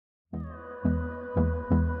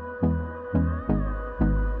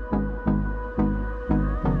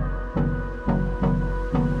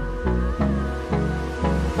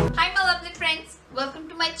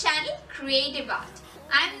channel Creative Art.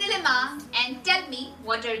 I'm Nilima and tell me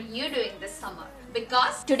what are you doing this summer?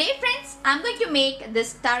 Because today friends, I'm going to make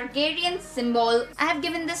this Targaryen symbol. I have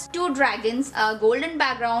given this two dragons a golden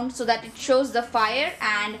background so that it shows the fire,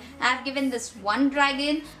 and I have given this one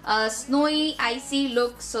dragon a snowy icy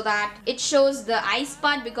look so that it shows the ice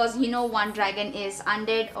part, because you know one dragon is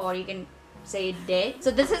undead, or you can say dead. So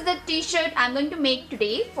this is the t-shirt I'm going to make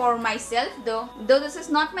today for myself, though this is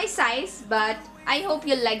not my size, but I hope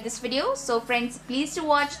you'll like this video. So friends, please do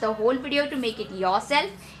watch the whole video to make it yourself,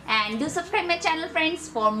 and do subscribe my channel friends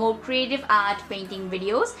for more creative art painting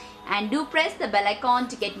videos, and do press the bell icon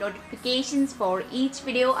to get notifications for each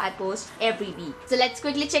video I post every week. So let's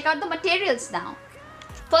quickly check out the materials now.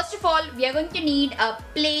 First of all, we are going to need a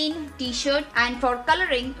plain t-shirt, and for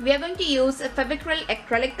coloring we are going to use Fevicryl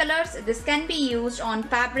acrylic colors. This can be used on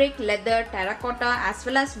fabric, leather, terracotta as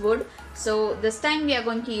well as wood. So this time we are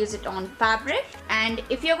going to use it on fabric. And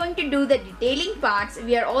if you are going to do the detailing parts,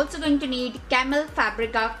 we are also going to need CAMEL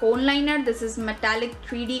Fabrica cone liner. This is metallic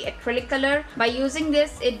 3D acrylic color. By using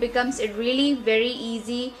this, it becomes really very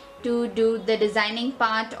easy to do the designing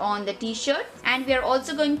part on the t-shirt. And we are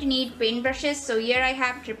also going to need paint brushes. So here I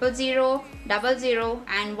have 000, 00,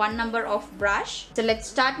 and one number of brush. So let's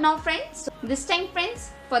start now friends. So this time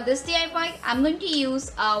friends, for this DIY I'm going to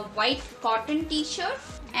use a white cotton t-shirt,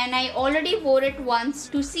 and I already wore it once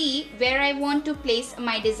to see where I want to place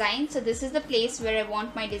my design. So this is the place where I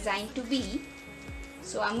want my design to be.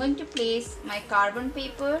 So I'm going to place my carbon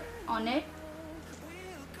paper on it.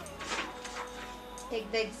 Take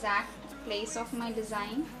the exact place of my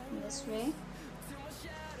design in this way.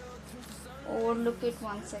 Overlook it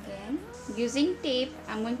once again. Using tape,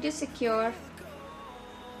 I'm going to secure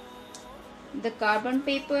the carbon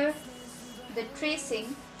paper, the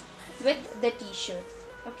tracing with the t-shirt.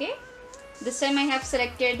 Okay. This time I have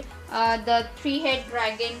selected the 3-head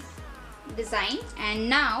dragon design, and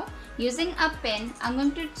now using a pen, I'm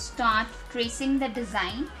going to start tracing the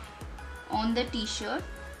design on the t-shirt.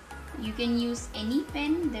 You can use any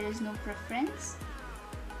pen, there is no preference.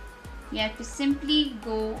 You have to simply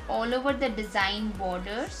go all over the design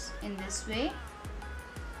borders in this way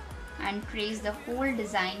and trace the whole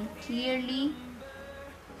design clearly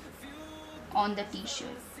on the t-shirt.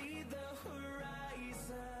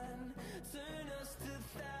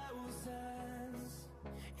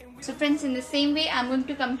 So friends, in the same way I'm going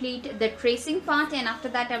to complete the tracing part, and after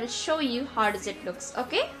that I will show you how does it looks.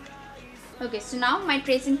 Okay, so now my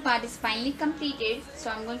tracing part is finally completed. So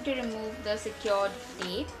I'm going to remove the secured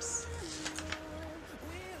tapes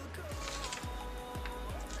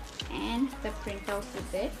and the printout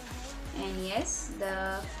with it. And yes,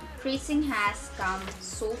 the tracing has come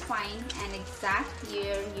so fine and exact.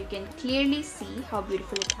 Here you can clearly see how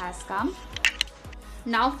beautiful it has come.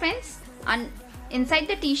 Now friends, inside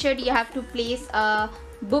the t-shirt you have to place a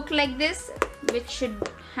book like this, which should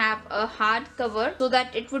have a hard cover so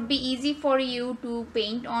that it would be easy for you to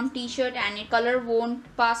paint on t-shirt and its color won't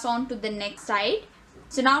pass on to the next side.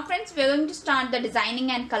 So now friends, we are going to start the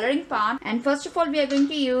designing and coloring part, and first of all we are going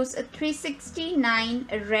to use a 369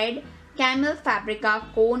 red CAMEL Fabrica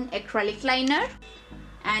cone acrylic liner,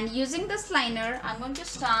 and using this liner I'm going to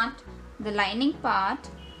start the lining part.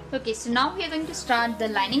 Okay, so now we are going to start the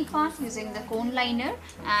lining part using the cone liner,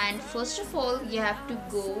 and first of all you have to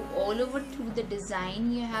go all over through the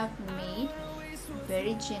design you have made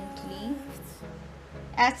very gently.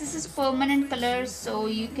 As this is permanent color, so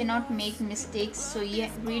you cannot make mistakes, so you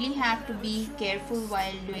really have to be careful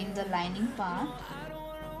while doing the lining part.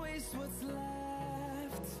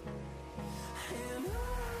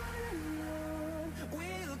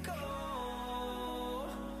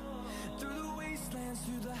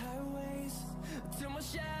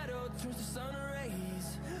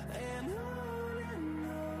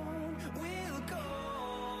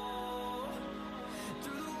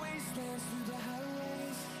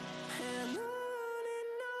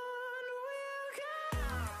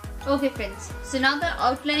 Okay friends, so now the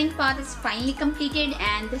outlining part is finally completed,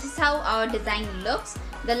 and this is how our design looks.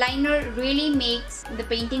 The liner really makes the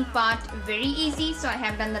painting part very easy, so I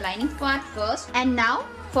have done the lining part first. And now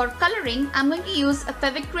for coloring, I'm going to use a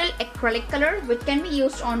Fevicryl acrylic color, which can be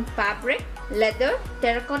used on fabric, leather,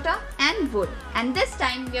 terracotta and wood. And this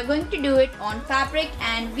time we are going to do it on fabric,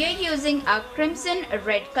 and we are using a crimson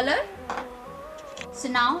red color. So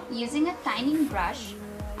now using a tiny brush,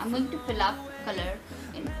 I'm going to fill up color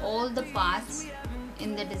in all the parts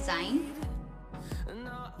in the design.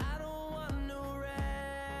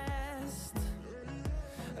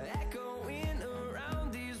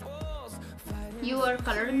 You are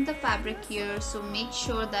coloring the fabric here, so make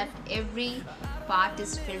sure that every part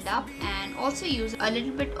is filled up, and also use a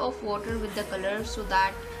little bit of water with the color so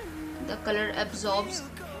that the color absorbs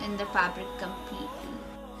in the fabric completely.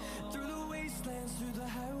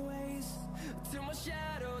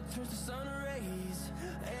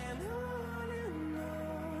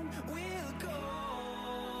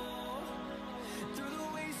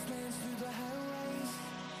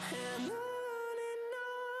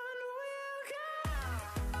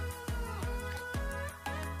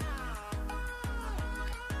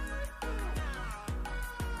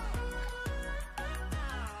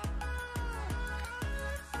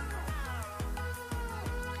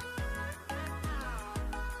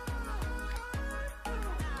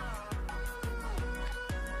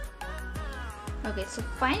 Okay, so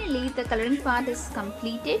finally the coloring part is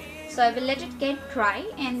completed. So I will let it get dry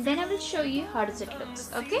and then I will show you how does it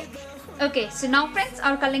looks. Okay, so now friends,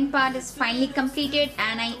 our coloring part is finally completed,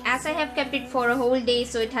 and as I have kept it for a whole day,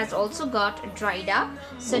 so it has also got dried up.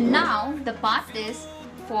 So now the part is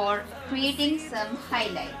for creating some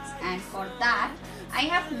highlights, and for that I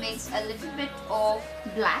have mixed a little bit of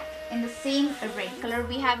black in the same red color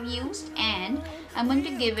we have used, and I'm going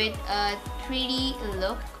to give it a 3D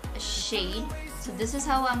look shade. So this is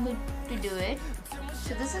how I'm going to do it.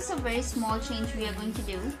 So this is a very small change we are going to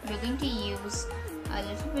do. We're going to use a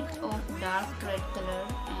little bit of dark red color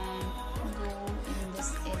and go in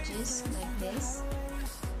this edges like this.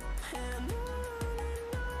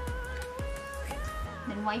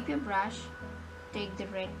 Then wipe your brush, take the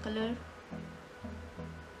red color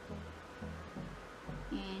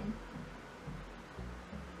and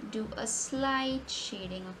do a slight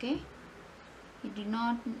shading, okay? You do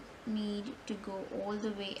not need to go all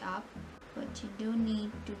the way up, but you do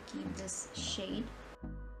need to keep this shade.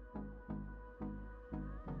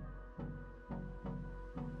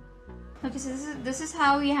 Okay, so this is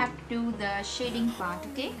how you have to do the shading part,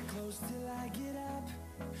 okay?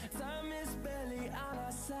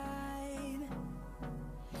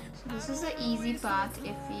 So this is the easy part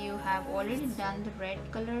if you have already done the red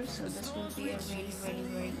color, so this will be a really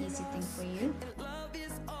very easy thing for you.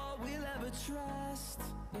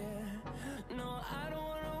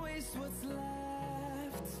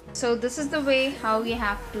 So this is the way how you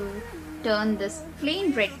have to turn this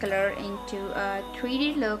plain red color into a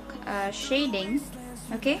 3D look shading,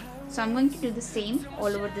 okay? So I'm going to do the same all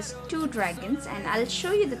over these two dragons, and I'll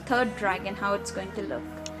show you the third dragon how it's going to look.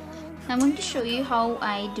 I'm going to show you how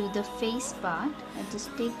I do the face part. I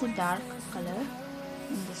just take the dark color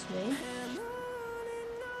in this way.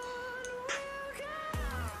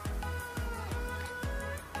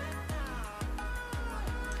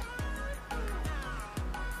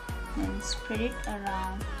 Then spread it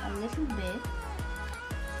around a little bit,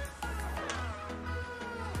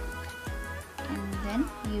 and then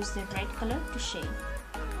use the red color to shade.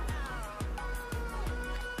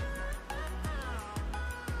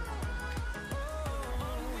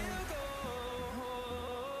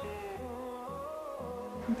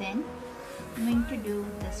 Then I'm going to do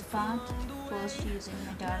this part first using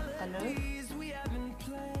my dark color.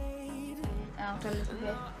 Out a little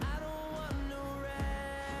bit.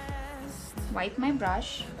 Wipe my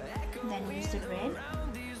brush, then use the red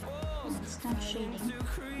and start shading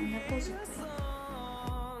in the opposite way.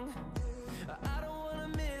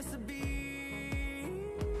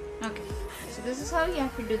 Okay, so this is how you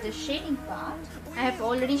have to do the shading part. I have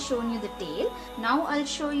already shown you the tail. Now I'll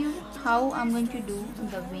show you how I'm going to do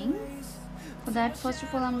the wing. For that, first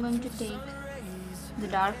of all, I'm going to take the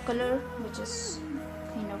dark color, which is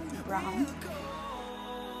kind of brown.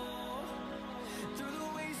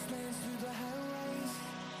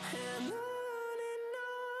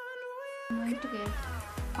 I'm going to get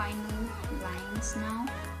final lines now.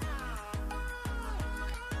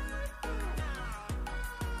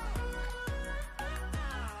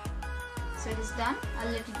 So it is done.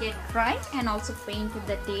 I'll let it get dry and also paint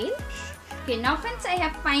the tail. Okay, now friends, I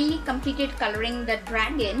have finally completed coloring the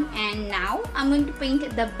dragon, and now I'm going to paint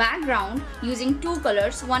the background using two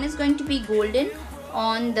colors. One is going to be golden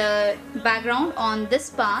on the background on this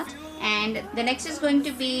part, and the next is going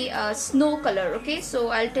to be a snow color. Okay, so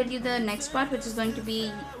I'll tell you the next part, which is going to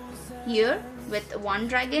be here with one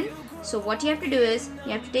dragon. So what you have to do is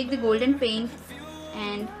you have to take the golden paint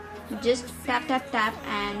and just tap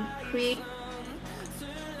and create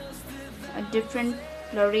a different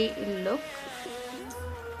blurry look.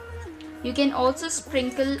 You can also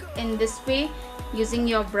sprinkle in this way using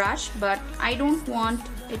your brush, but I don't want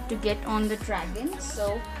it to get on the dragon,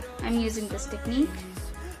 so I'm using this technique.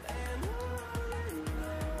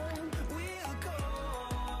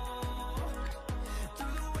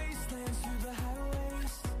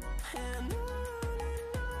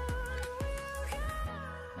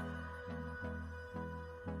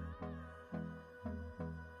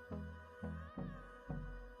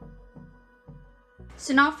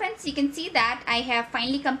 So now friends, you can see that I have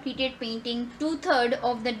finally completed painting 2/3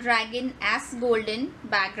 of the dragon as golden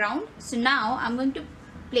background. So now I'm going to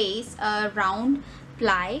place a round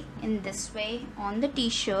ply in this way on the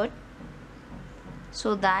t-shirt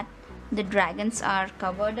so that the dragons are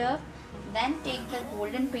covered up. Then take the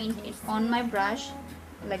golden paint on my brush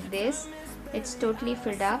like this. It's totally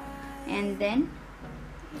filled up, and then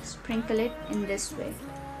sprinkle it in this way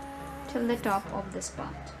till the top of this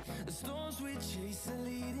part.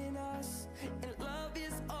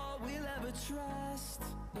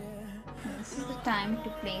 This is the time to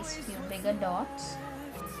place few bigger dots.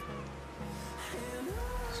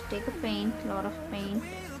 So take a lot of paint,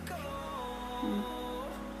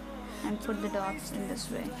 and put the dots in this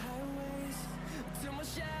way.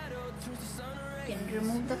 You can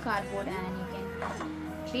remove the cardboard and you can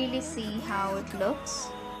clearly see how it looks.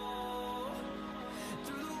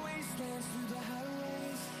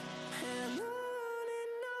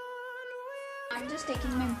 I'm just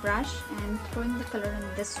taking my brush and throwing the color in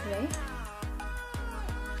this way.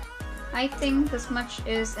 I think this much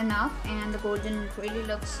is enough, and the golden really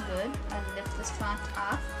looks good. I'll lift this part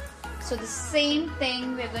up. So the same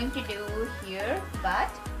thing we're going to do here, but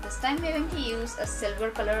this time we're going to use a silver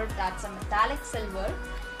color, that's a metallic silver.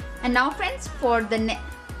 And now friends, for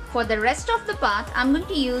the rest of the part, I'm going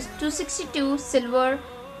to use 262 silver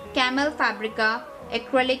Camel Fabrica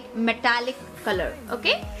acrylic metallic color,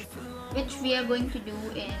 okay? Which we are going to do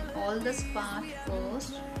in all this part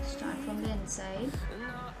first. Start from the inside.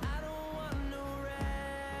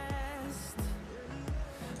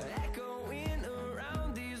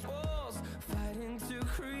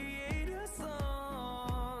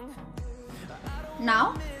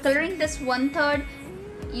 Now coloring this 1/3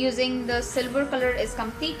 using the silver color is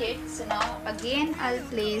completed. So now again I'll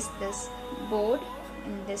place this board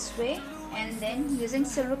in this way, and then using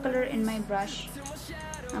silver color in my brush,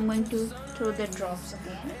 I'm going to throw the drops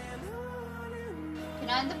again.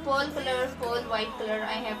 Now in the pearl white color,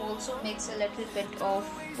 I have also mixed a little bit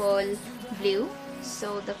of pearl blue,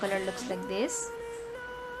 so the color looks like this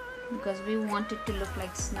because we want it to look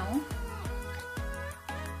like snow.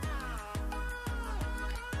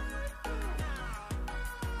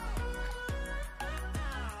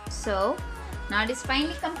 So now it is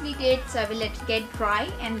finally completed, so I will let it get dry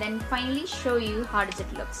and then finally show you how does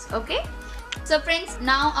it looks, okay? So friends,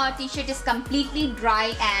 now our t-shirt is completely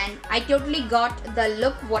dry and I totally got the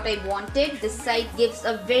look what I wanted. This side gives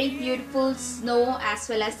a very beautiful snow as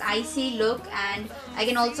well as icy look, and I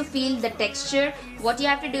can also feel the texture. What you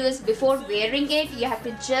have to do is before wearing it, you have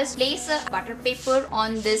to just place a butter paper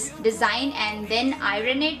on this design and then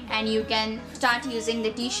iron it, and you can start using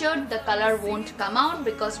the t-shirt. The color won't come out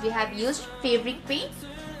because we have used fabric paint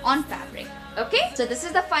on fabric, okay? So this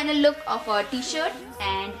is the final look of our t-shirt,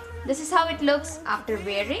 and this is how it looks after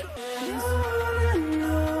wearing.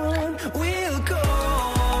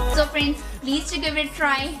 So friends, please to give it a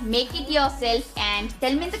try, make it yourself and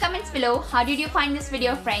tell me in the comments below how did you find this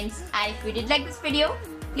video friends. And if you did like this video,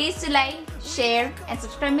 please to like, share and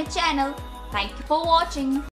subscribe my channel. Thank you for watching.